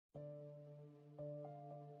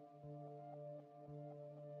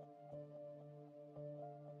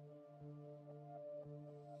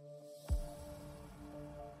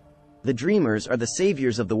The dreamers are the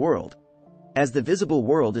saviors of the world. As the visible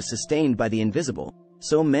world is sustained by the invisible,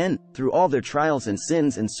 so men, through all their trials and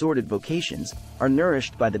sins and sordid vocations, are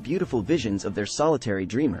nourished by the beautiful visions of their solitary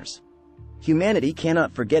dreamers. Humanity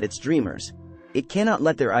cannot forget its dreamers. It cannot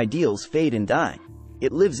let their ideals fade and die.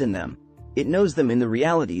 It lives in them. It knows them in the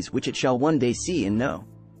realities which it shall one day see and know.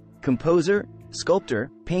 Composer, sculptor,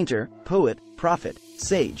 painter, poet, prophet,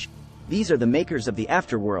 sage. These are the makers of the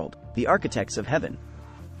afterworld, the architects of heaven.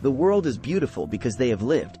 The world is beautiful because they have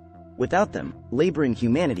lived. Without them, laboring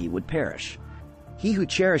humanity would perish. He who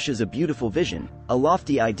cherishes a beautiful vision, a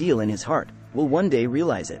lofty ideal in his heart, will one day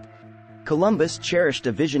realize it. Columbus cherished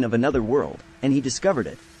a vision of another world, and he discovered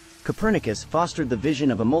it. Copernicus fostered the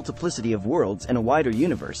vision of a multiplicity of worlds and a wider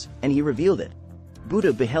universe, and he revealed it.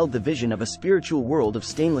 Buddha beheld the vision of a spiritual world of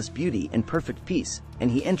stainless beauty and perfect peace,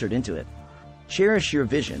 and he entered into it. Cherish your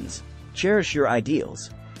visions. Cherish your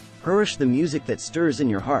ideals. Cherish the music that stirs in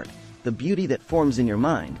your heart, the beauty that forms in your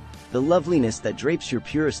mind, the loveliness that drapes your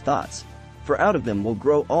purest thoughts, for out of them will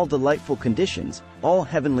grow all delightful conditions, all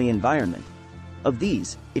heavenly environment. Of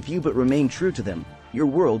these, if you but remain true to them, your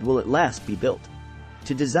world will at last be built.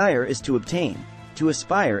 To desire is to obtain, to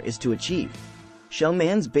aspire is to achieve. Shall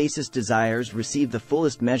man's basest desires receive the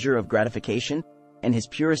fullest measure of gratification, and his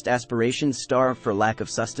purest aspirations starve for lack of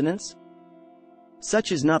sustenance?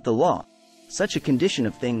 Such is not the law. Such a condition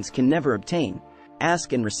of things can never obtain.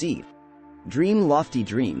 Ask and receive. Dream lofty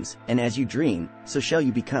dreams, and as you dream, so shall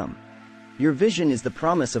you become. Your vision is the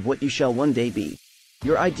promise of what you shall one day be.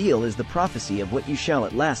 Your ideal is the prophecy of what you shall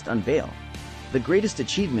at last unveil. The greatest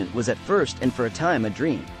achievement was at first and for a time a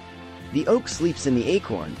dream. The oak sleeps in the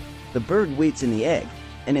acorn, the bird waits in the egg,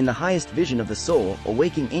 and in the highest vision of the soul a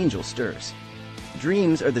waking angel stirs.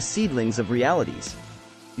 Dreams are the seedlings of realities.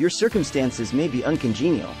 Your circumstances may be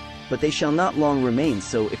uncongenial, but they shall not long remain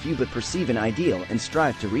so if you but perceive an ideal and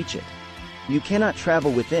strive to reach it. You cannot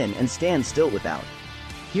travel within and stand still without.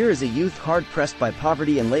 Here is a youth hard-pressed by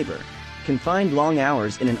poverty and labor, confined long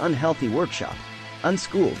hours in an unhealthy workshop,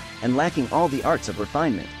 unschooled, and lacking all the arts of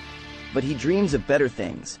refinement. But he dreams of better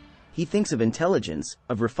things. He thinks of intelligence,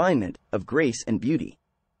 of refinement, of grace and beauty.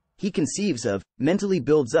 He conceives of, mentally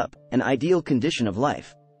builds up, an ideal condition of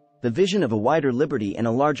life. The vision of a wider liberty and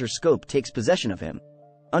a larger scope takes possession of him.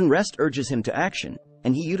 Unrest urges him to action,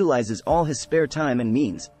 and he utilizes all his spare time and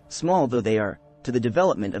means, small though they are, to the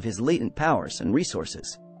development of his latent powers and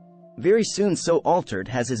resources. Very soon so altered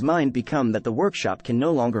has his mind become that the workshop can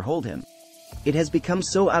no longer hold him. It has become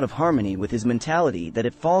so out of harmony with his mentality that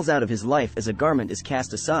it falls out of his life as a garment is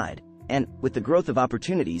cast aside, and, with the growth of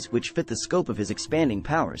opportunities which fit the scope of his expanding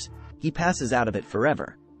powers, he passes out of it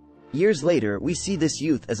forever. Years later we see this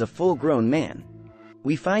youth as a full-grown man.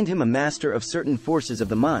 We find him a master of certain forces of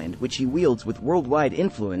the mind which he wields with worldwide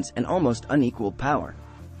influence and almost unequaled power.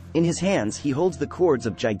 In his hands he holds the cords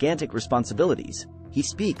of gigantic responsibilities. He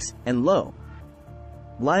speaks, and lo!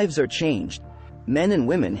 Lives are changed. Men and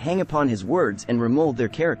women hang upon his words and remold their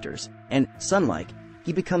characters, and, sun-like,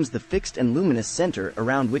 he becomes the fixed and luminous center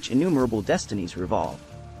around which innumerable destinies revolve.